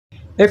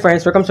Hey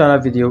friends, welcome to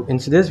another video. In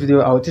today's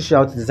video, I will teach you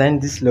how to design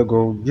this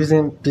logo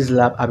using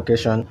Pixellab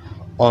application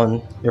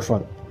on your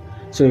phone.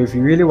 So if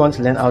you really want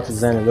to learn how to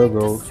design a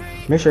logo,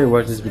 make sure you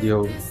watch this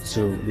video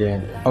to the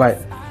end. Alright,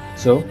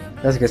 so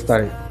let's get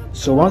started.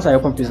 So once I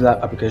open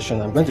Pixellab application,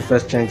 I'm going to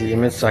first change the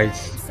image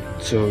size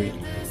to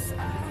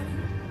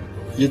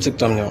YouTube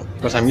thumbnail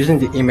because I'm using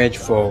the image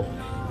for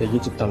the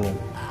YouTube thumbnail.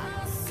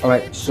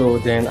 Alright, so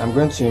then I'm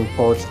going to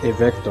import a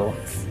vector.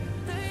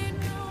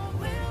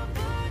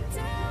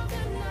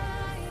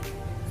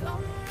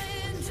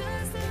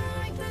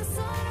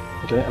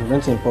 Okay, I'm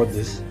going to import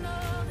this.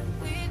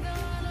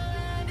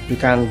 You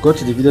can go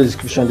to the video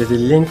description. There's a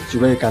link to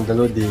where you can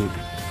download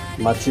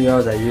the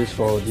materials I use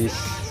for this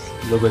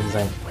logo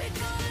design.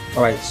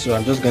 Alright, so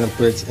I'm just going to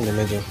put it in the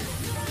middle.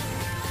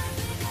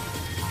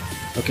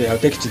 Okay, I'll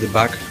take it to the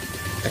back.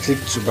 I click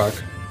to back.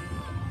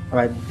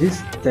 Alright,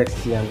 this text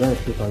here, I'm going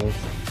to click on it,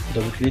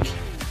 double click,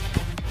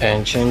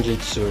 and change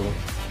it to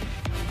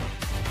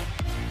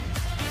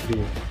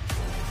B.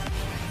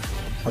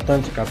 I'll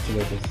turn to capital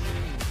letters.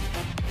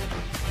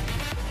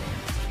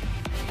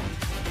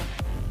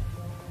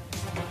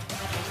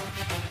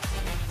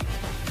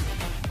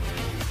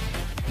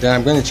 Then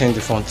I'm going to change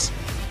the font.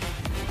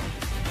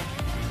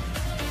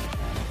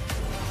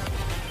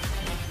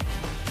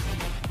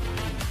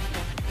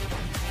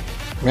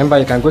 Remember,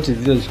 you can go to the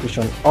video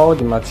description. All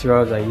the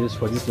materials I use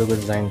for this logo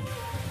design,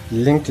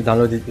 the link to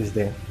download it is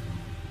there.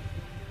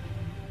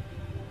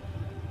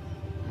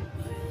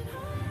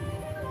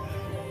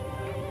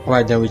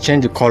 Alright, then we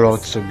change the color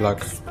to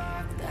black.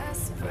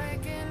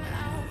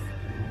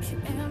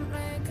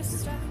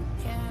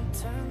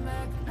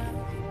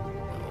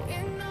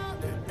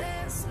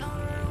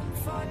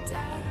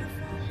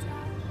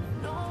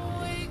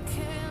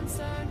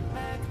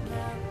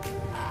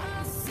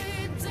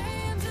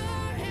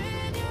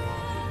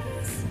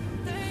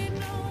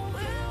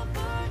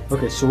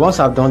 Okay, so once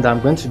I've done that,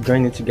 I'm going to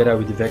join it together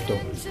with the vector.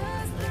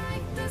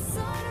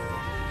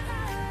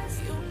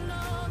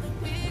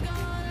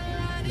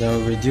 Then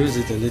we'll reduce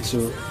it a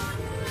little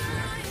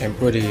and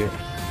put it here.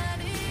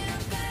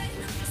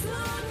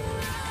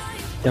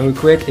 Then we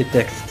create a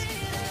text.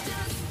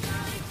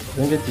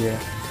 Bring it here.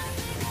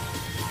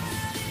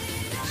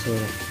 So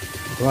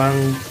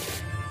brand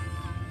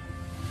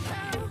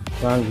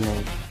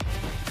name.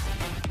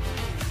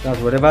 That's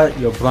whatever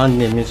your brand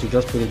name is, you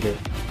just put it there.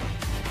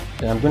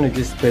 Then I'm going to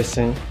give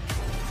spacing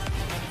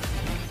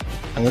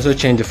and also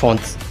change the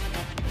font.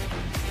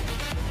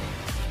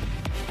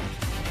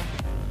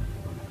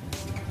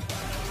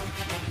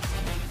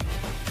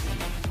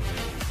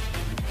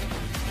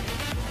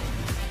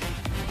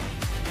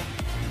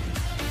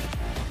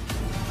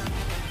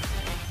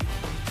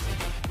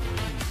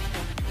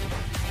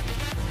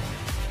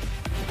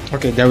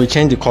 Okay, then we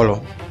change the color.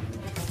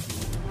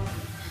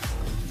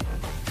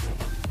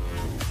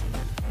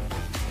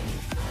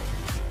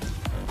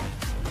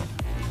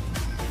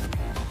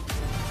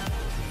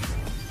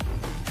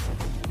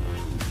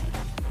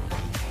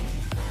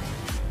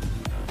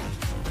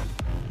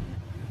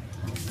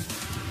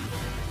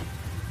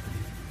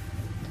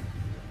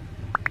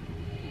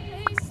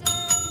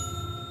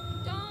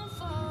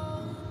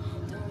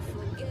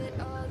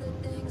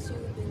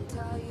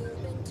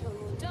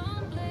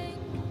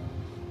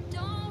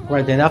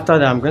 Right, then after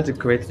that I'm going to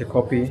create a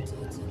copy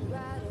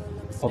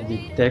of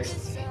the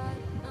text.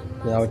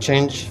 Then I'll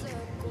change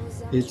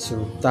it to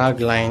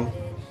tagline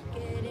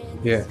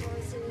here.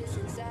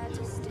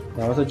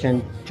 I'll also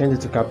change it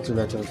to capital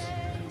letters.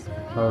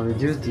 I'll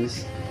reduce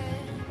this.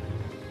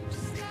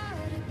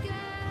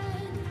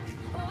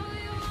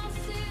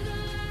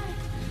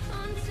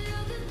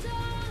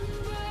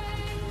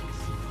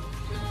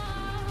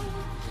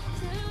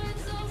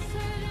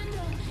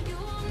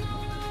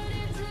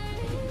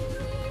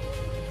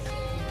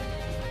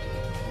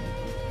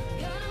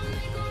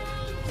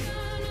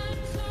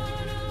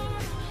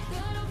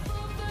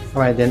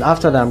 Alright, then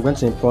after that I'm going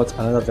to import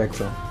another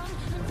vector.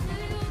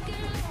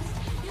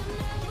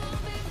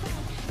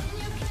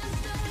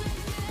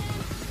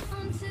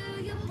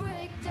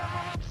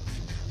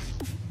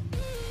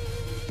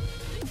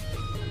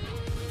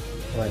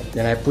 Alright,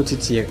 then I put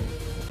it here.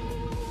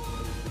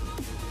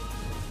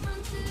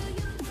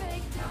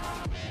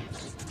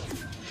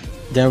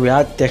 Then we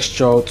add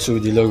texture to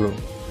the logo.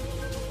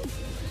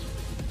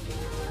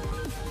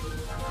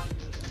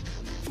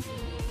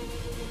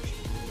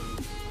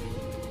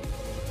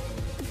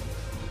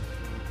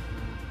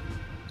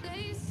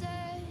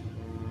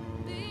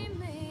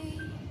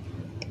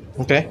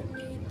 Okay,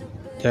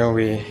 then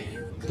we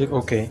click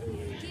OK.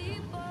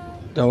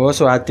 Then we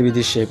also add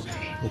 3D shape.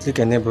 We click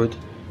enabled.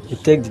 We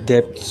take the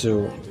depth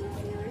to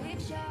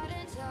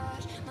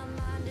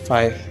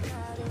 5.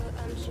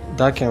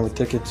 Darken, we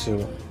take it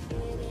to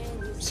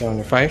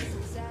 75.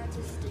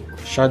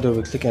 Shadow,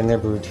 we click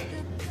enabled.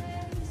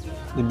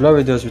 The blur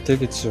radius, we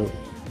take it to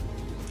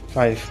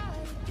 5.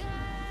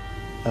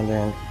 And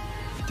then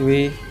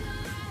 3,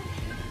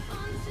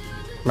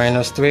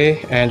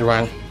 -3, and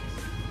 1.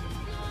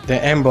 The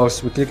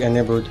emboss, we click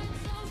enabled.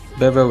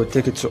 Bevel, we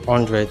take it to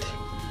 100.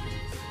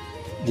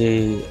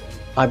 The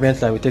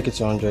Ambient light, we take it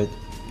to 100.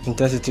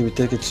 Intensity, we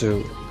take it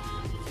to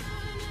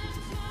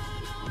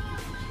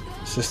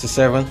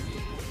 67.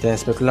 Then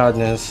specular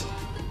loudness,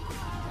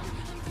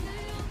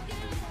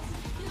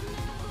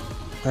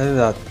 I did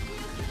that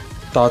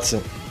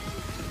 30.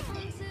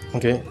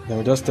 Okay, then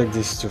we just take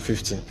this to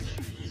 50.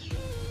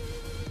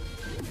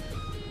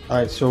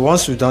 Alright, so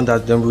once we've done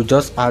that, then we'll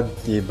just add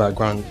the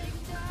background.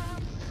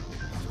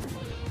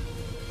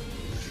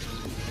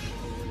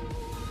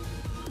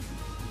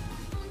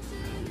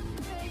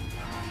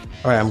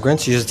 Alright, I'm going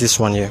to use this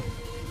one here.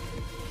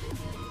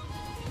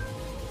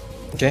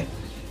 Okay,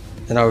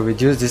 then I will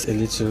reduce this a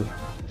little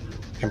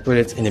and put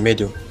it in the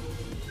middle.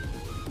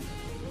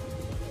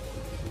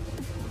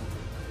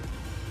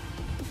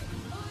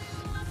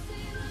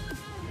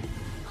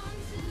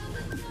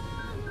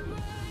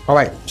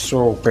 Alright,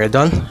 so we're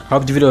done. I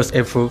hope the video was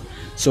helpful.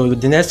 So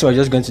the next thing we're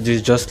just going to do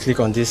is just click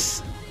on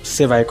this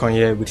save icon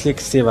here. We click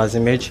save as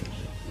image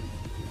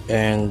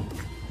and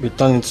we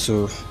turn it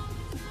to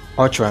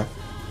ultra,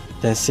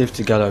 then save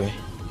to gallery.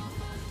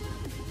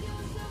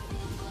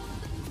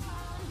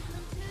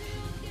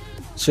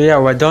 So yeah,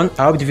 we're done.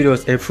 I hope the video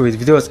was helpful. If the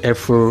video was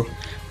helpful,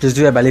 please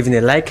do it by leaving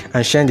a like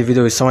and sharing the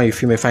video with someone you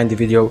feel may find the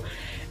video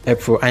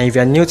helpful. And if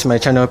you are new to my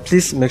channel,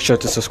 please make sure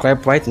to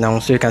subscribe right now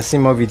so you can see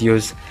more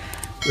videos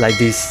like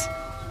this.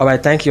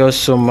 Alright, thank you all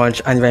so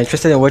much. And if you're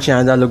interested in watching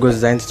another logo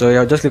design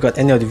tutorial, just look at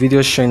any of the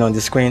videos showing on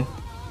the screen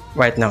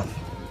right now.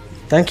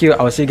 Thank you.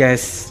 I'll see you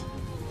guys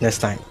next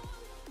time.